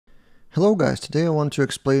Hello guys, today I want to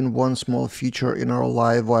explain one small feature in our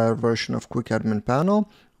Livewire version of Quick Admin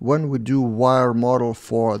Panel. When we do wire model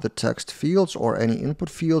for the text fields or any input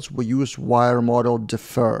fields, we use wire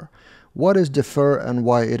model.defer. What is defer and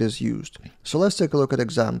why it is used? So let's take a look at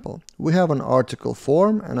example. We have an article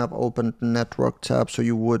form and I've opened network tab so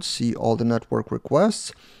you would see all the network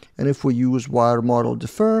requests. And if we use wire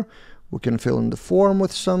model.defer, we can fill in the form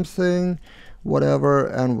with something, whatever,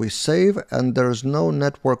 and we save, and there's no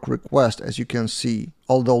network request, as you can see,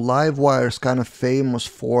 although Livewire is kind of famous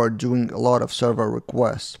for doing a lot of server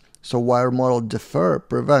requests. So wire model defer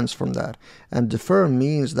prevents from that, and defer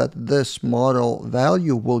means that this model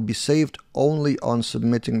value will be saved only on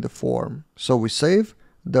submitting the form. So we save,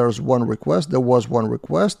 there was one request,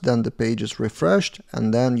 then the page is refreshed,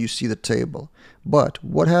 and then you see the table. But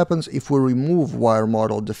what happens if we remove wire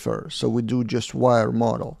model defer? So we do just wire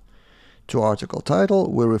model. To article title,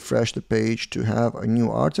 we refresh the page to have a new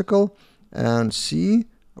article and see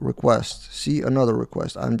request, see another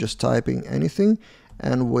request. I'm just typing anything,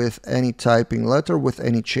 and with any typing letter, with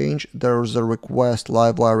any change, there's a request,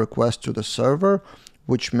 Livewire request to the server,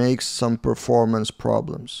 which makes some performance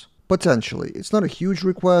problems. Potentially. It's not a huge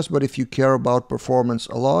request, but if you care about performance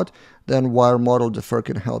a lot, then wire model defer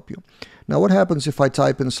can help you. Now what happens if I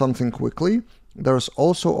type in something quickly? There's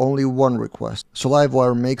also only one request. So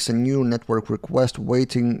Livewire makes a new network request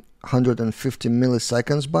waiting 150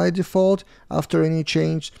 milliseconds by default after any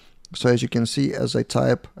change. So as you can see, as I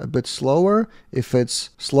type a bit slower, if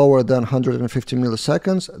it's slower than 150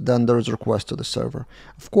 milliseconds, then there is a request to the server.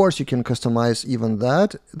 Of course, you can customize even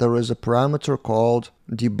that. There is a parameter called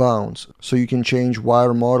debounce. So you can change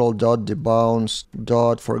wire model.debounce,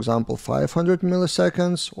 for example, 500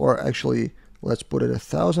 milliseconds, or actually, let's put it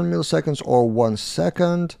 1000 milliseconds or 1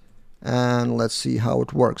 second, and let's see how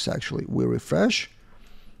it works actually. We refresh,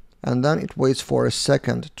 and then it waits for a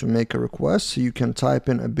second to make a request, so you can type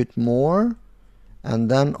in a bit more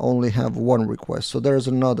and then only have one request. So there's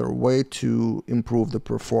another way to improve the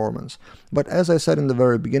performance. But as I said in the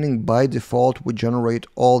very beginning, by default we generate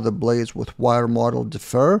all the blades with wire model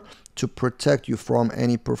defer to protect you from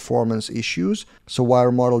any performance issues. So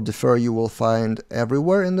wire model defer you will find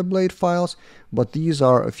everywhere in the blade files, but these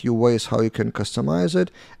are a few ways how you can customize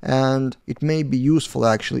it, and it may be useful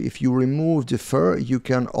actually. If you remove defer, you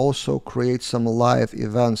can also create some live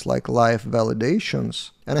events like live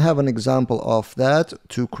validations. And I have an example of that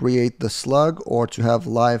to create the slug or to have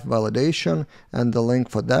live validation, and the link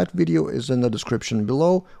for that video is in the description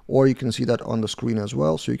below, or you can see that on the screen as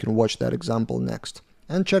well, so you can watch that example next.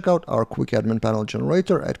 And check out our Quick Admin Panel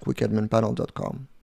generator at quickadminpanel.com.